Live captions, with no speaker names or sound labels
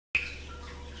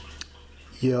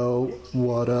Yo,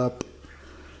 what up?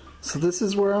 So this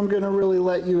is where I'm going to really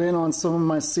let you in on some of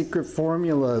my secret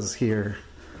formulas here.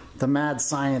 The mad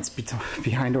science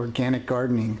behind organic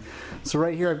gardening. So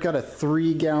right here I've got a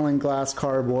 3-gallon glass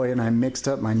carboy and I mixed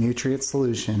up my nutrient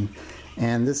solution.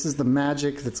 And this is the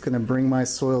magic that's going to bring my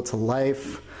soil to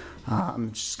life.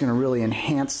 It's just going to really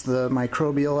enhance the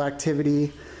microbial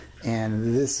activity.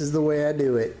 And this is the way I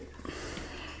do it.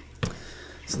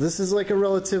 So this is like a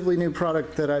relatively new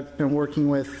product that I've been working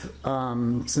with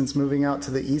since moving out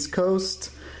to the East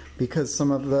Coast, because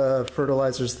some of the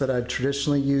fertilizers that I've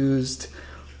traditionally used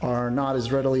are not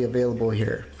as readily available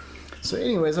here. So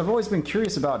anyways, I've always been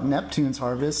curious about Neptune's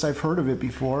Harvest. I've heard of it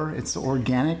before. It's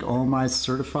organic, OMI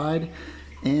certified,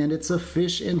 and it's a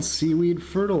fish and seaweed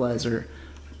fertilizer.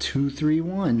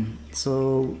 231.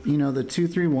 So, you know, the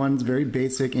 231 is very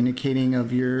basic, indicating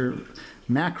of your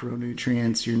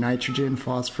macronutrients, your nitrogen,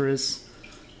 phosphorus,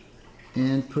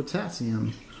 and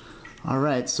potassium. All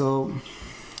right, so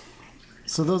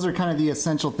those are kind of the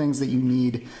essential things that you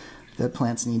need, that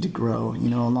plants need to grow, you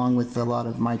know, along with a lot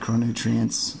of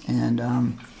micronutrients.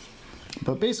 And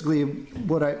but basically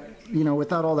what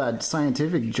without all that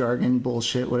scientific jargon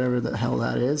bullshit, whatever the hell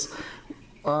that is,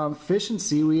 fish and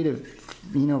seaweed have,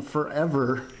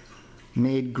 forever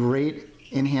made great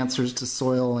enhancers to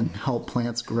soil and help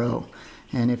plants grow.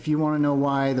 And if you want to know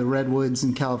why the redwoods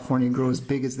in California grow as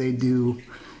big as they do,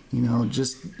 you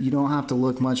don't have to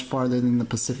look much farther than the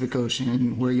Pacific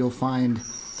Ocean, where you'll find,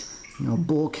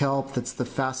 bull kelp, that's the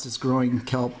fastest growing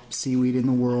kelp seaweed in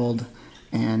the world,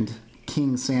 and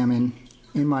king salmon,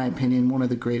 in my opinion, one of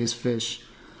the greatest fish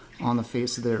on the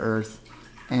face of the earth.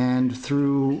 And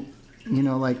through,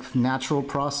 like natural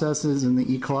processes in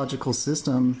the ecological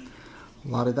system, a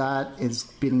lot of that is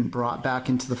being brought back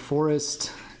into the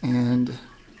forest and,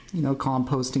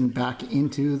 composting back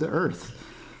into the earth.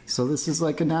 So this is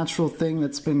like a natural thing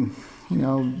that's been,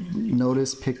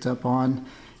 noticed, picked up on,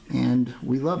 and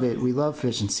we love it. We love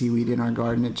fish and seaweed in our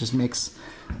garden. It just makes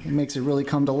it really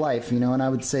come to life, and I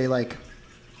would say, like,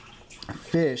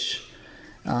 fish,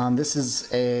 this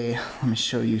is let me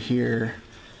show you here.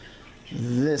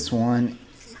 This one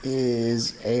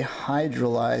is a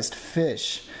hydrolyzed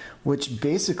fish, which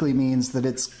basically means that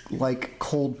it's like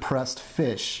cold pressed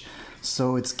fish.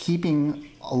 So it's keeping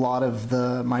a lot of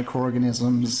the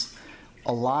microorganisms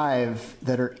alive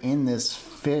that are in this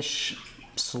fish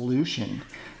solution,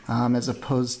 as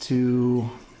opposed to,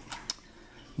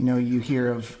 you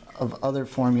hear of other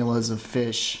formulas of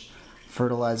fish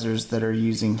fertilizers that are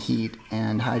using heat,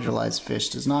 and hydrolyzed fish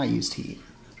does not use heat.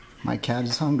 My cat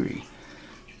is hungry.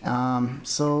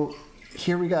 So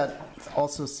here we got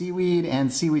also seaweed,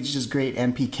 and seaweed's just great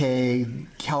NPK.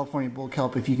 California bull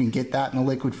kelp, if you can get that in a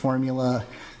liquid formula,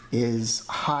 is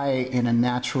high in a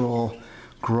natural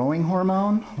growing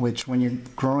hormone, which when you're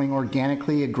growing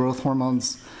organically, a growth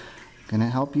hormone's gonna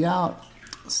help you out.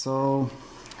 So,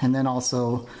 and then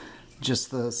also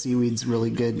just the seaweed's really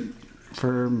good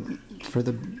for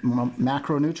the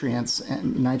macronutrients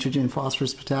and nitrogen,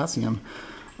 phosphorus, potassium.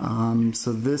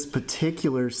 So this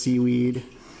particular seaweed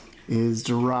is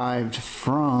derived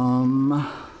from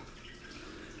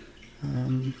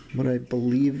what I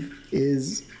believe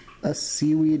is a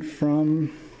seaweed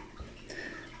from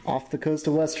off the coast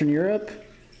of Western Europe,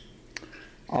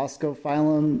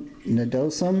 Oscophyllum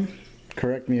nodosum.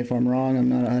 Correct me if I'm wrong, I'm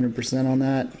not 100% on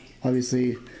that.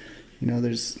 Obviously,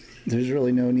 there's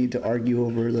really no need to argue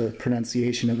over the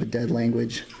pronunciation of a dead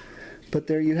language. But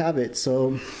there you have it.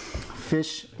 So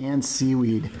fish and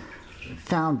seaweed,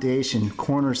 foundation,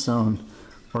 cornerstone,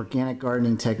 organic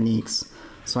gardening techniques.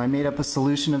 So I made up a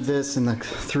solution of this in the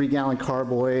 3-gallon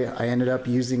carboy. I ended up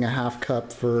using a half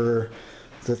cup for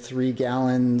the 3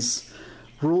 gallons.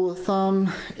 Rule of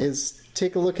thumb is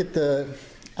take a look at the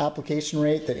application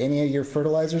rate that any of your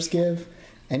fertilizers give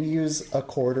and use a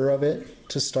quarter of it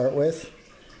to start with,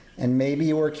 and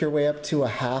maybe work your way up to a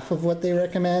half of what they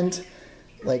recommend.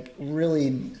 Like,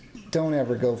 really, don't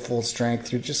ever go full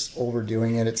strength. You're just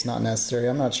overdoing it. It's not necessary.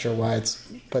 I'm not sure why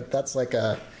but that's like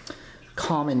a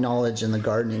common knowledge in the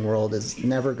gardening world, is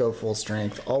never go full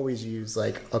strength. Always use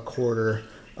like a quarter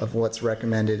of what's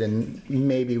recommended, and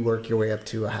maybe work your way up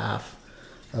to a half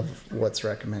of what's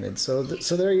recommended. So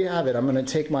there you have it. I'm going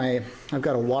to take I've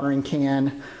got a watering can.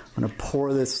 I'm going to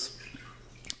pour this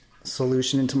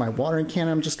solution into my watering can.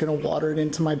 I'm just going to water it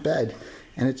into my bed,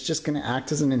 and it's just going to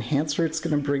act as an enhancer. It's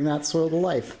going to bring that soil to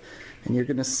life, and you're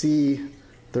going to see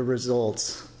the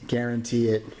results. Guarantee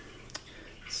it.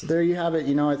 So there you have it.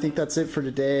 I think that's it for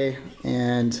today,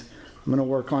 and I'm going to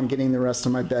work on getting the rest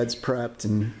of my beds prepped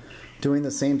and doing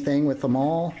the same thing with them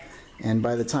all. And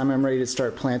by the time I'm ready to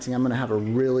start planting, I'm going to have a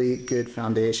really good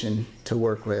foundation to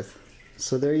work with.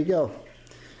 So there you go.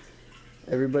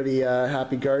 Everybody,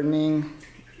 happy gardening,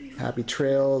 happy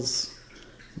trails.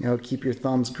 You know, keep your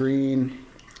thumbs green,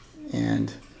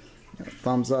 and you know,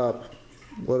 thumbs up.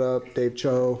 What up, Dave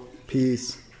Cho?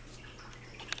 Peace.